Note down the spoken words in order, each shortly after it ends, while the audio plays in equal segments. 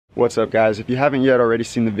What's up guys, if you haven't yet already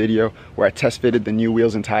seen the video where I test fitted the new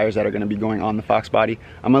wheels and tires that are going to be going on the Fox body,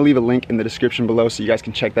 I'm going to leave a link in the description below so you guys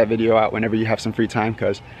can check that video out whenever you have some free time,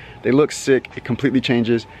 because they look sick. It completely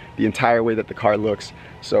changes the entire way that the car looks,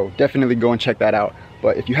 so definitely go and check that out.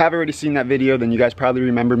 But if you haven't already seen that video, then you guys probably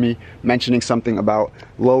remember me mentioning something about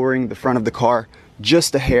lowering the front of the car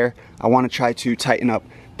just a hair. I want to try to tighten up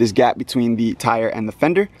this gap between the tire and the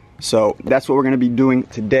fender. So that's what we're gonna be doing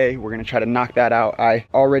today. We're gonna try to knock that out. I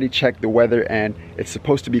already checked the weather and it's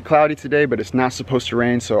supposed to be cloudy today, but it's not supposed to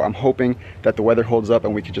rain. So I'm hoping that the weather holds up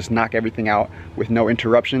and we can just knock everything out with no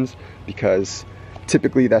interruptions, because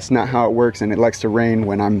typically that's not how it works and it likes to rain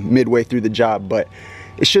when I'm midway through the job. But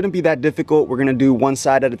it shouldn't be that difficult. We're gonna do one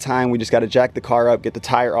side at a time. We just gotta jack the car up, get the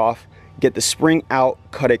tire off, get the spring out,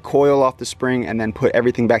 cut a coil off the spring, and then put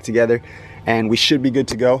everything back together, and we should be good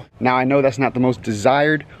to go. Now I know that's not the most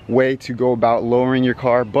desired way to go about lowering your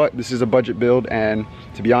car, but this is a budget build, and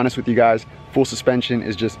to be honest with you guys, full suspension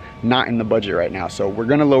is just not in the budget right now. So we're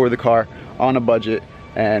gonna lower the car on a budget,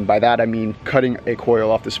 and by that I mean cutting a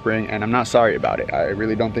coil off the spring, and I'm not sorry about it. I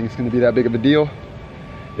really don't think it's gonna be that big of a deal.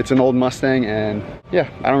 It's an old Mustang, and yeah,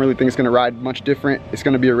 I don't really think it's gonna ride much different. It's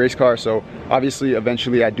gonna be a race car, so obviously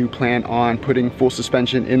eventually I do plan on putting full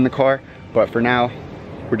suspension in the car, but for now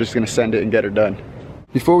we're just gonna send it and get her done.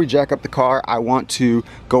 Before we jack up the car, I want to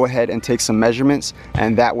go ahead and take some measurements,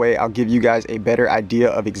 and that way I'll give you guys a better idea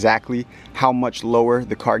of exactly how much lower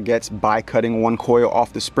the car gets by cutting one coil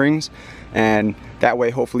off the springs. And that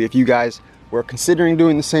way, hopefully, if you guys were considering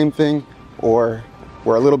doing the same thing or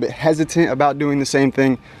were a little bit hesitant about doing the same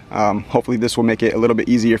thing, hopefully this will make it a little bit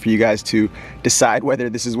easier for you guys to decide whether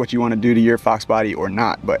this is what you want to do to your Fox body or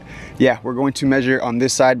not. But yeah, we're going to measure on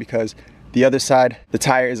this side because the other side, the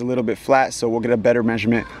tire is a little bit flat, so we'll get a better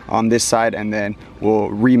measurement on this side, and then we'll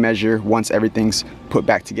re-measure once everything's put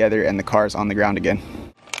back together and the car's on the ground again.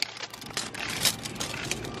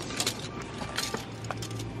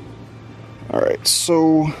 All right,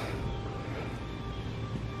 so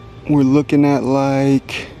we're looking at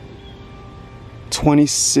like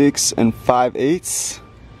 26 and 5/8.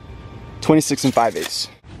 26 and 5/8.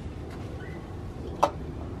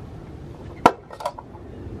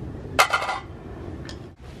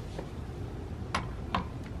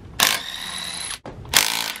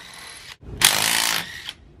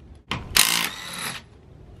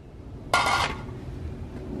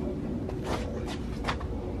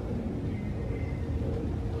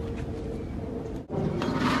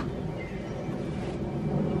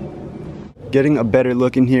 Getting a better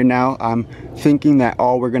look in here now. I'm thinking that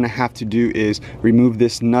all we're gonna have to do is remove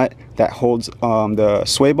this nut that holds the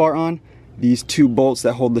sway bar on, these two bolts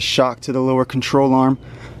that hold the shock to the lower control arm.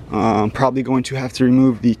 Probably going to have to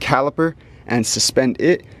remove the caliper and suspend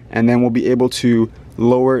it, and then we'll be able to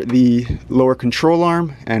lower the lower control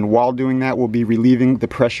arm, and while doing that we'll be relieving the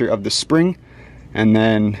pressure of the spring, and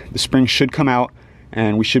then the spring should come out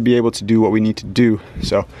and we should be able to do what we need to do.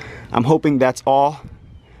 So I'm hoping that's all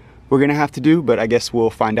we're gonna have to do, but I guess we'll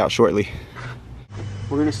find out shortly.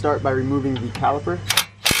 We're gonna start by removing the caliper.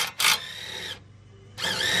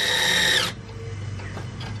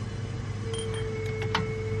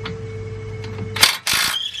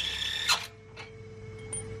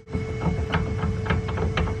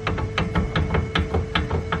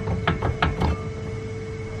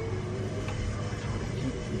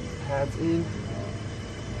 Keep the pads in.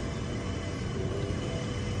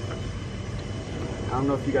 I don't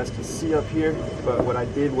know if you guys can see up here, but what I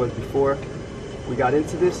did was before we got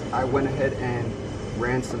into this, I went ahead and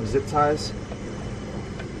ran some zip ties,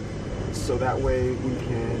 so that way we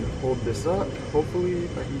can hold this up, hopefully,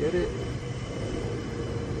 if I can get it.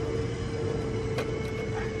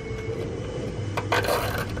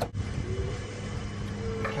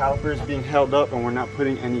 The caliper is being held up and we're not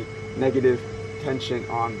putting any negative tension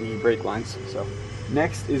on the brake lines. So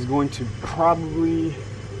next is going to probably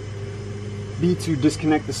be to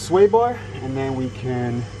disconnect the sway bar, and then we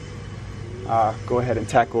can go ahead and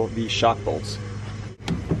tackle the shock bolts.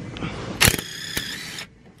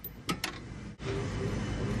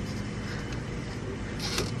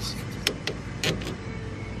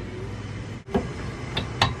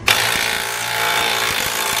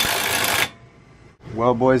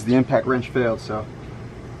 Well boys, the impact wrench failed, so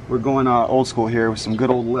we're going old school here with some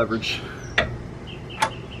good old leverage.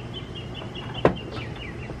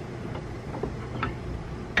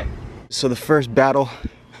 So the first battle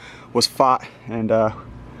was fought, and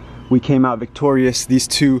we came out victorious. These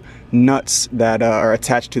two nuts that are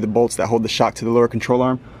attached to the bolts that hold the shock to the lower control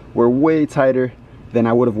arm were way tighter than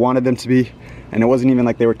I would have wanted them to be, and it wasn't even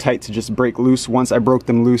like they were tight to just break loose. Once I broke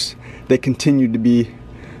them loose, they continued to be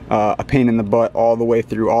a pain in the butt all the way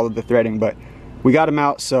through all of the threading, but we got them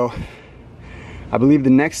out. So I believe the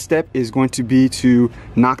next step is going to be to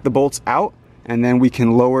knock the bolts out, and then we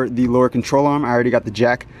can lower the lower control arm. I already got the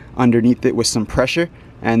jack underneath it with some pressure,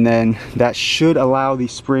 and then that should allow the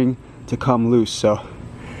spring to come loose. So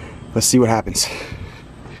let's see what happens.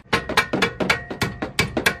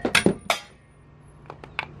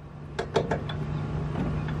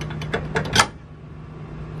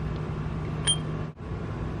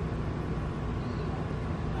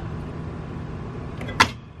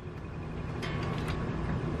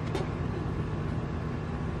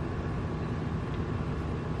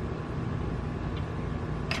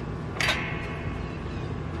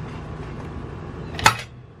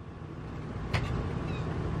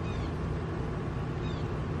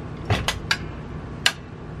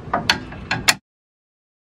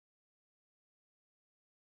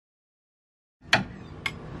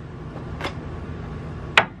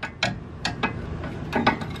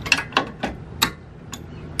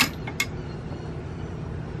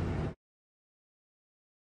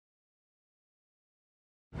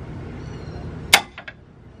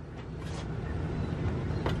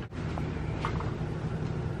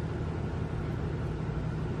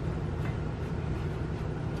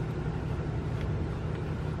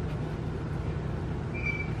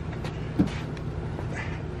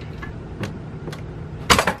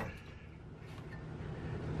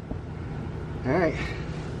 All right,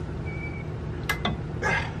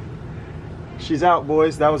 she's out,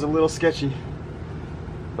 boys. That was a little sketchy,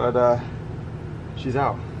 but she's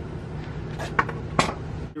out.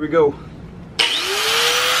 Here we go.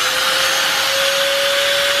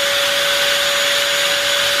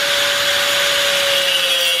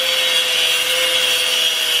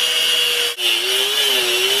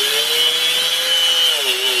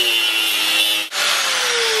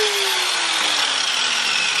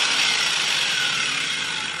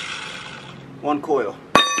 One coil.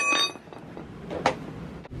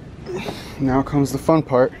 Now comes the fun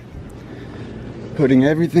part, putting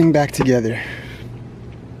everything back together.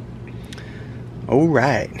 All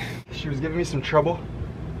right. She was giving me some trouble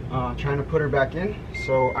trying to put her back in,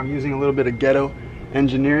 so I'm using a little bit of ghetto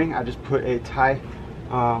engineering. I just put a tie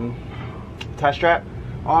strap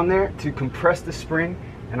on there to compress the spring,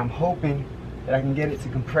 and I'm hoping that I can get it to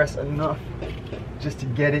compress enough just to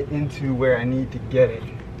get it into where I need to get it.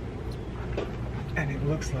 And it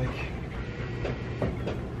looks like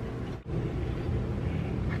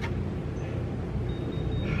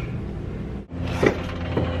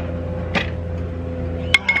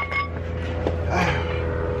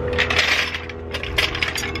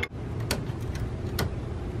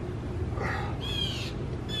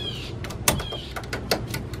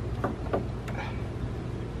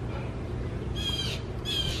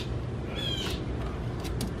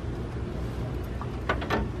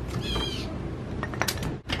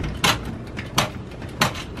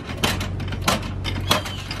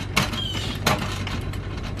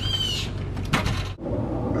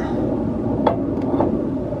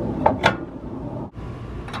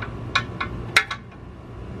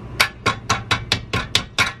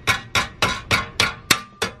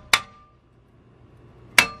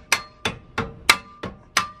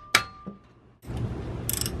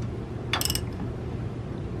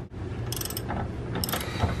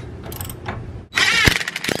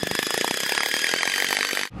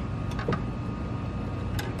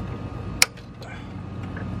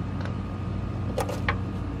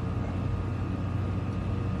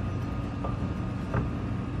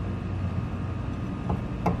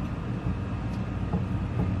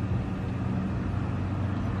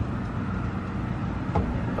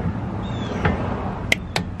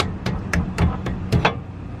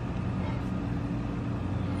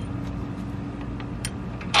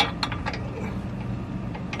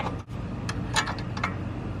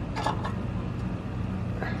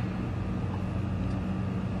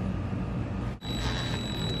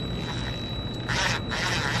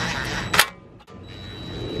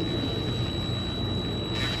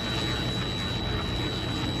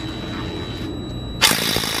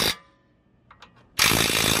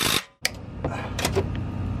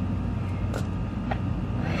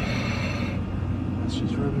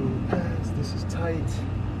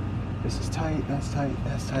this is tight, that's tight,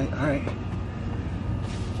 that's tight. All right.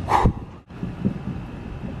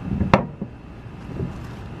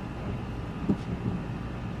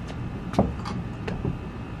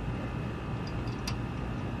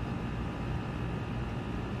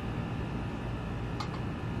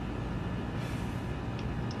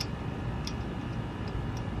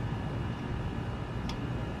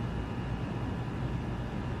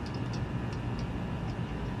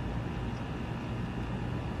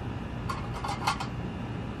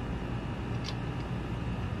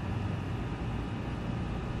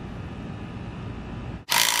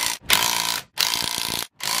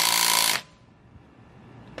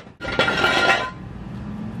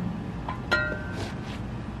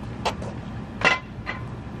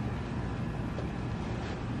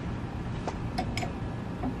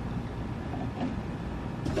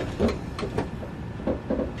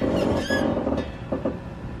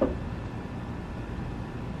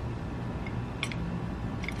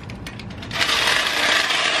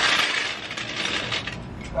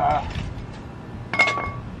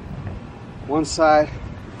 One side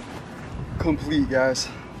complete, guys.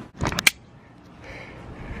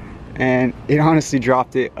 And it honestly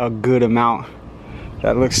dropped it a good amount.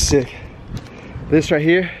 That looks sick. This right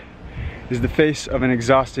here is the face of an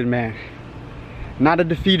exhausted man. Not a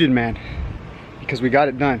defeated man, because we got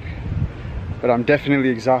it done. But I'm definitely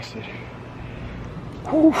exhausted.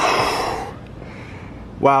 Whew.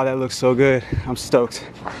 Wow, that looks so good. I'm stoked.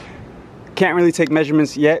 Can't really take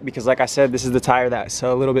measurements yet because, like I said, this is the tire that's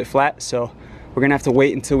a little bit flat. So we're gonna have to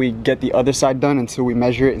wait until we get the other side done, until we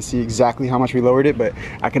measure it and see exactly how much we lowered it. But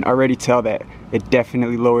I can already tell that it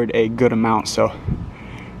definitely lowered a good amount. So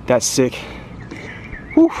that's sick.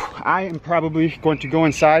 Whew. I am probably going to go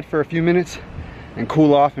inside for a few minutes and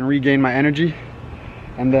cool off and regain my energy.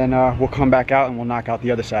 And then we'll come back out and we'll knock out the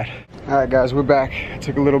other side. All right, guys, we're back. I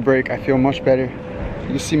took a little break. I feel much better.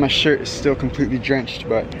 You can see my shirt is still completely drenched,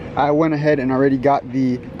 but I went ahead and already got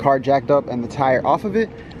the car jacked up and the tire off of it.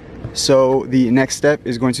 So the next step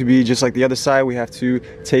is going to be just like the other side. We have to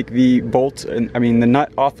take the bolt, the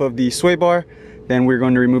nut off of the sway bar. Then we're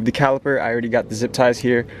going to remove the caliper. I already got the zip ties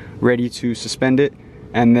here ready to suspend it.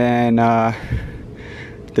 And then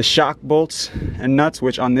the shock bolts and nuts,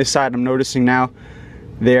 which on this side I'm noticing now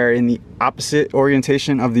they're in the opposite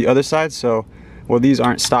orientation of the other side. So, well, these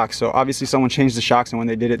aren't stock, so obviously someone changed the shocks, and when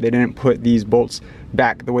they did it, they didn't put these bolts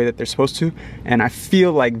back the way that they're supposed to. And I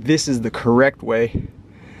feel like this is the correct way,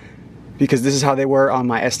 because this is how they were on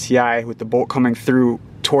my STI, with the bolt coming through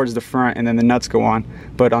towards the front and then the nuts go on.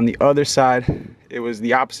 But on the other side, it was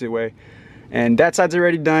the opposite way. And that side's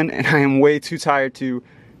already done, and I am way too tired to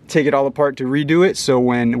take it all apart to redo it. So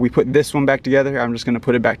when we put this one back together, I'm just gonna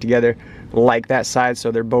put it back together like that side,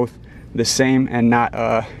 so they're both the same and not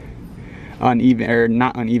uneven, or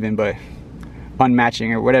not uneven, but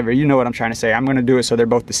unmatching, or whatever. You know what I'm trying to say. I'm gonna do it so they're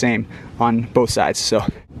both the same on both sides. So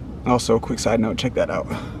also, quick side note, check that out.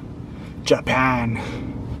 Japan.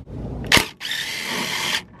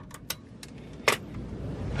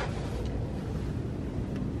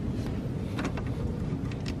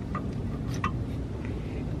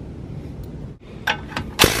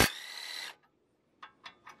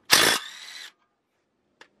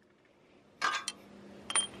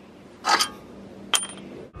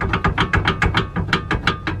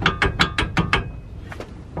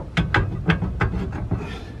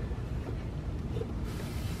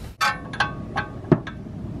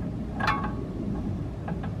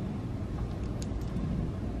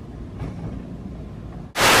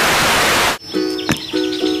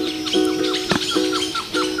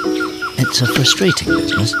 It's a frustrating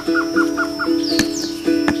business.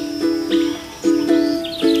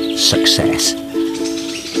 Success.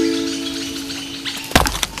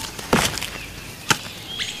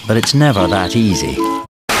 But it's never that easy.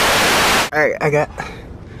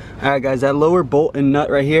 Alright guys, that lower bolt and nut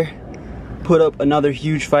right here put up another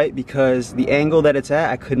huge fight, because the angle that it's at,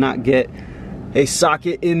 I could not get a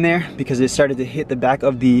socket in there because it started to hit the back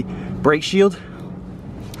of the brake shield.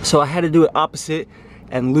 So I had to do it opposite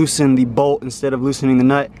and loosen the bolt instead of loosening the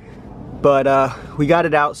nut. But we got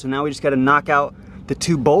it out, so now we just gotta knock out the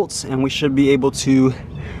two bolts and we should be able to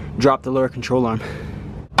drop the lower control arm.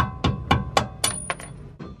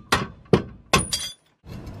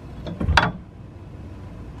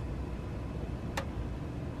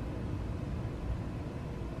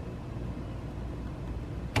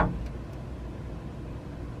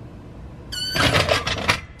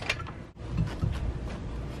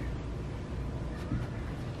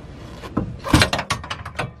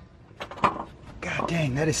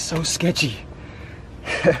 Dang, that is so sketchy.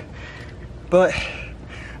 But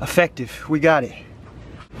effective. We got it.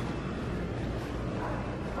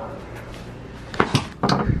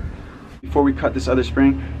 Before we cut this other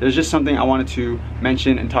spring, there's just something I wanted to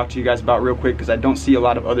mention and talk to you guys about real quick, because I don't see a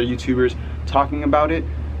lot of other YouTubers talking about it.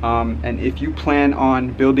 And if you plan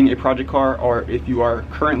on building a project car, or if you are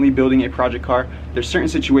currently building a project car, there's certain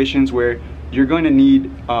situations where you're going to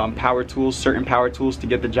need power tools, certain power tools, to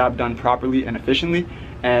get the job done properly and efficiently.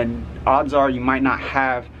 And odds are you might not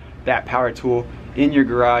have that power tool in your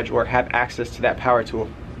garage or have access to that power tool.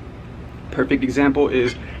 Perfect example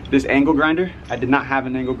is this angle grinder. I did not have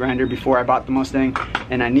an angle grinder before I bought the Mustang,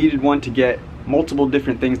 and I needed one to get multiple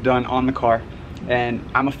different things done on the car. And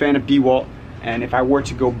I'm a fan of DeWalt, and if I were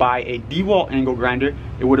to go buy a DeWalt angle grinder,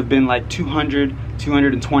 it would have been like $200,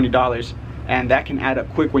 $220. And that can add up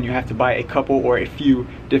quick when you have to buy a couple or a few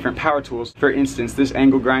different power tools. For instance, this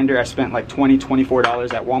angle grinder, I spent like $20,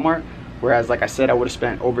 $24 at Walmart, whereas like I said, I would have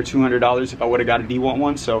spent over $200 if I would have got a DeWalt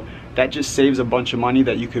one. So that just saves a bunch of money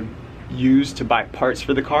that you could use to buy parts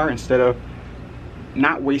for the car, instead of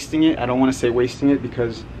not wasting it. I don't want to say wasting it,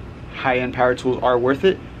 because high-end power tools are worth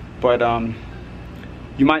it, but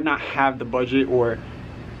you might not have the budget, or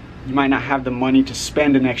you might not have the money to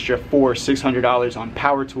spend an extra $400 or $600 on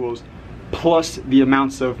power tools, plus the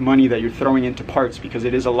amounts of money that you're throwing into parts, because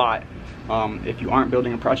it is a lot. If you aren't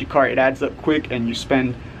building a project car, it adds up quick and you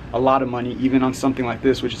spend a lot of money even on something like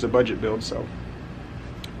this, which is a budget build. So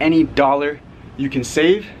any dollar you can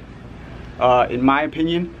save, in my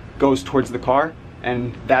opinion, goes towards the car,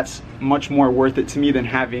 and that's much more worth it to me than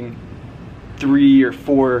having 3 or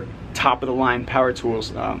 4 top of the line power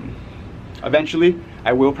tools. Eventually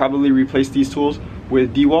I will probably replace these tools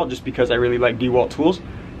with DeWalt, just because I really like DeWalt tools,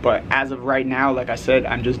 but as of right now, like I said,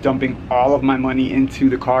 I'm just dumping all of my money into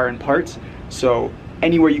the car and parts. So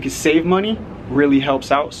anywhere you can save money really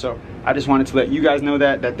helps out. So I just wanted to let you guys know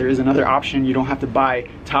that there is another option. You don't have to buy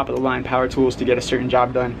top of the line power tools to get a certain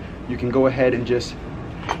job done. You can go ahead and just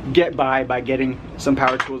get by getting some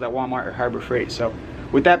power tools at Walmart or Harbor Freight. So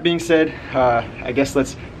with that being said, I guess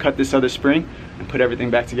let's cut this other spring and put everything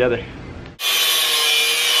back together.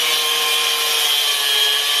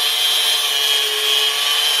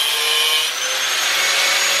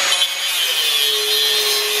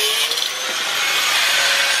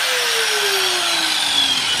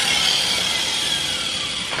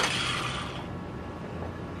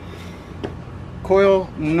 Coil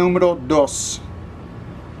numero 2.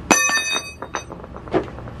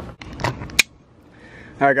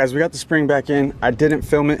 Alright guys, we got the spring back in. I didn't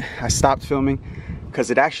film it. I stopped filming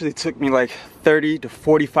because it actually took me like 30 to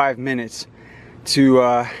 45 minutes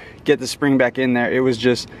to get the spring back in there. It was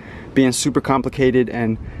just being super complicated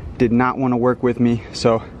and did not want to work with me.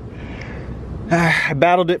 So I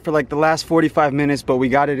battled it for like the last 45 minutes, but we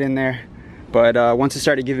got it in there. But once it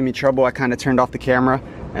started giving me trouble, I kind of turned off the camera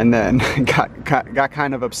and then got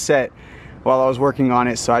kind of upset while I was working on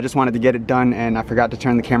it. So I just wanted to get it done, and I forgot to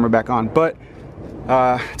turn the camera back on. But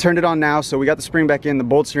turned it on now, so we got the spring back in, the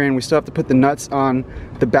bolts are in. We still have to put the nuts on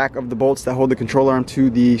the back of the bolts that hold the control arm to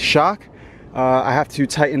the shock. I have to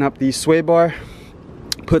tighten up the sway bar,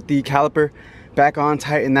 put the caliper back on,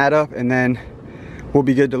 tighten that up, and then we'll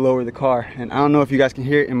be good to lower the car. And I don't know if you guys can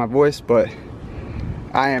hear it in my voice, but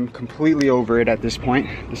I am completely over it at this point.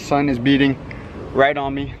 The sun is beating right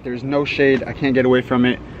on me. There's no shade. I can't get away from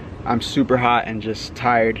it. I'm super hot and just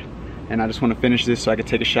tired, and I just want to finish this so I can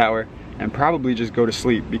take a shower and probably just go to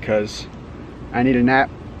sleep, because I need a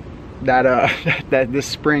nap. That this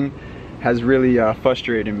spring has really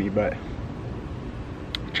frustrated me, but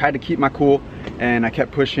I tried to keep my cool and I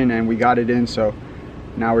kept pushing and we got it in. So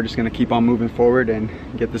now we're just gonna keep on moving forward and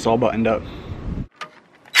get this all buttoned up.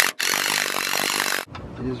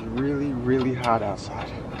 It is really, really hot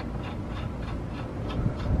outside.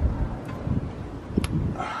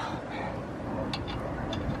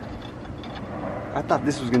 I thought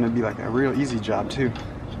this was gonna be like a real easy job too.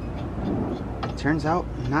 Turns out,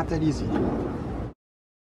 not that easy.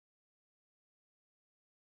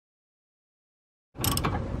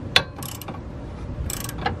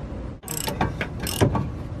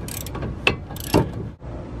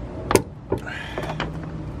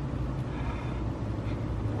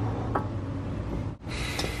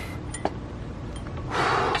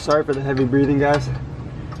 Sorry for the heavy breathing, guys,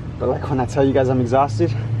 but like when I tell you guys I'm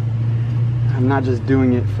exhausted, I'm not just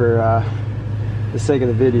doing it for the sake of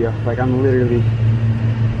the video. Like, I'm literally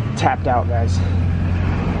tapped out, guys.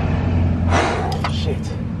 Shit.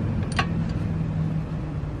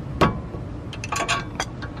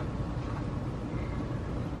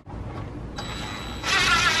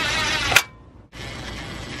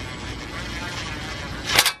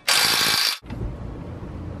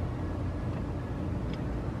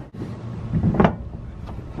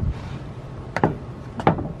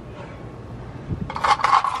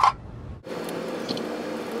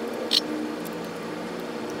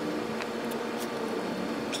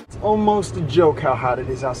 Almost a joke how hot it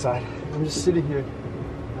is outside. I'm just sitting here.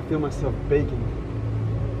 I feel myself baking.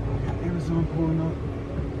 I got Arizona pulling up.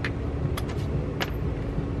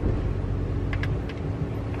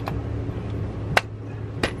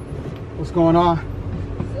 What's going on?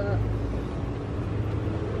 What's up?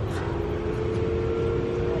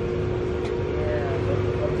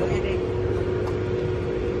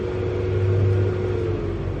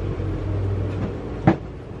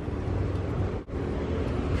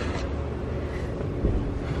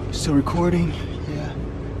 Still recording, yeah.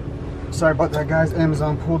 Sorry about that, guys.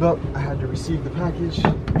 Amazon pulled up. I had to receive the package.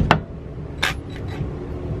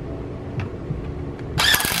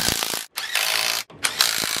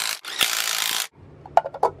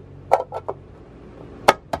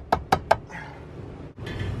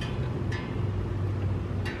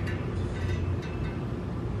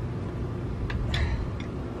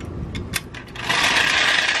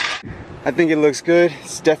 I think it looks good.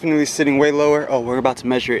 It's definitely sitting way lower. Oh, we're about to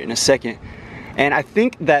measure it in a second. And I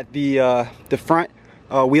think that the front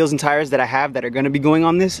wheels and tires that I have that are going to be going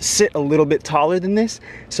on this sit a little bit taller than this,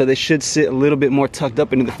 so they should sit a little bit more tucked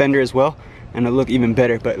up into the fender as well, and it'll look even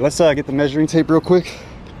better. But let's get the measuring tape real quick.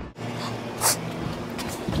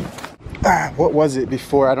 What was it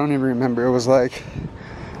before? I don't even remember. It was like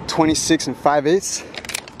 26 5/8.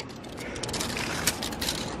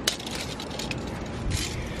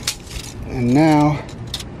 And now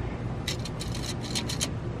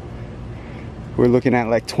we're looking at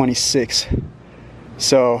like 26.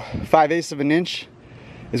 So 5/8 of an inch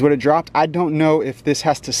is what it dropped. I don't know if this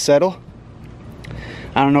has to settle.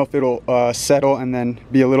 I don't know if it'll settle and then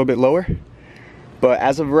be a little bit lower. But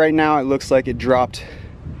as of right now, it looks like it dropped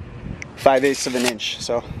 5/8 of an inch.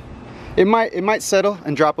 So it might settle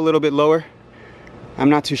and drop a little bit lower. I'm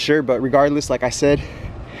not too sure, but regardless, like I said,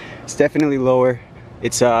 it's definitely lower.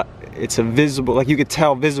 It's a visible, like you could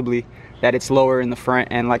tell visibly that it's lower in the front.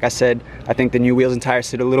 And like I said, I think the new wheels and tires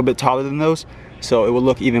sit a little bit taller than those, so it will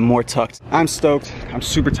look even more tucked. I'm stoked. I'm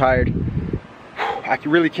super tired. I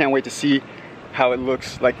really can't wait to see how it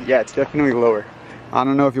looks. Like, yeah, it's definitely lower. I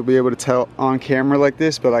don't know if you'll be able to tell on camera like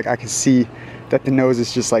this, but like I can see that the nose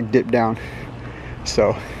is just like dipped down.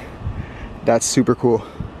 So that's super cool.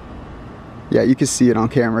 Yeah, you can see it on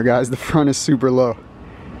camera, guys. The front is super low.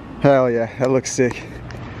 Hell yeah, that looks sick.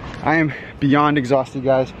 I am beyond exhausted,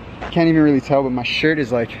 guys. Can't even really tell, but my shirt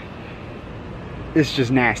is like, it's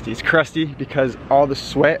just nasty. It's crusty because all the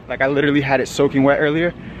sweat, like I literally had it soaking wet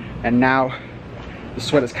earlier, and now the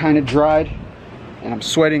sweat is kind of dried and I'm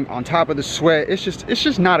sweating on top of the sweat. It's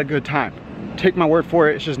just not a good time. Take my word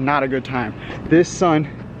for it, it's just not a good time. This sun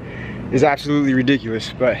is absolutely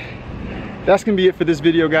ridiculous. But that's gonna be it for this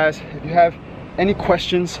video, guys. If you have any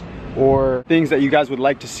questions or things that you guys would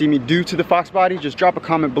like to see me do to the Fox body, just drop a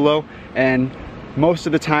comment below, and most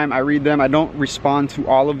of the time I read them. I don't respond to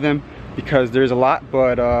all of them because there's a lot,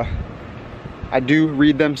 but I do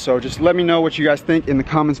read them, so just let me know what you guys think in the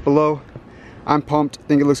comments below. I'm pumped,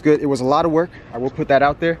 think it looks good. It was a lot of work, I will put that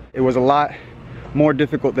out there. It was a lot more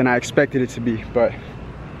difficult than I expected it to be, but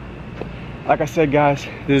like I said, guys,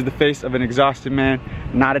 this is the face of an exhausted man,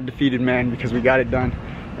 not a defeated man, because we got it done.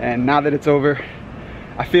 And now that it's over,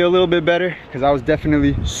 I feel a little bit better, because I was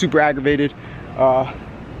definitely super aggravated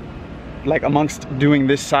like amongst doing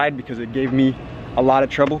this side, because it gave me a lot of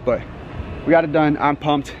trouble. But we got it done. I'm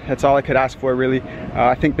pumped. That's all I could ask for, really.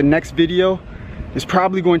 I think the next video is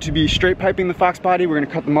probably going to be straight piping the Fox body. We're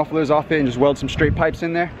gonna cut the mufflers off it and just weld some straight pipes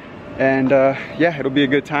in there, and yeah, it'll be a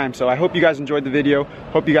good time. So I hope you guys enjoyed the video.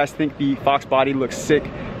 Hope you guys think the Fox body looks sick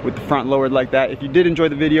with the front lowered like that. If you did enjoy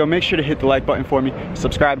the video, make sure to hit the like button for me,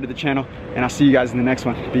 subscribe to the channel, and I'll see you guys in the next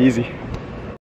one. Be easy.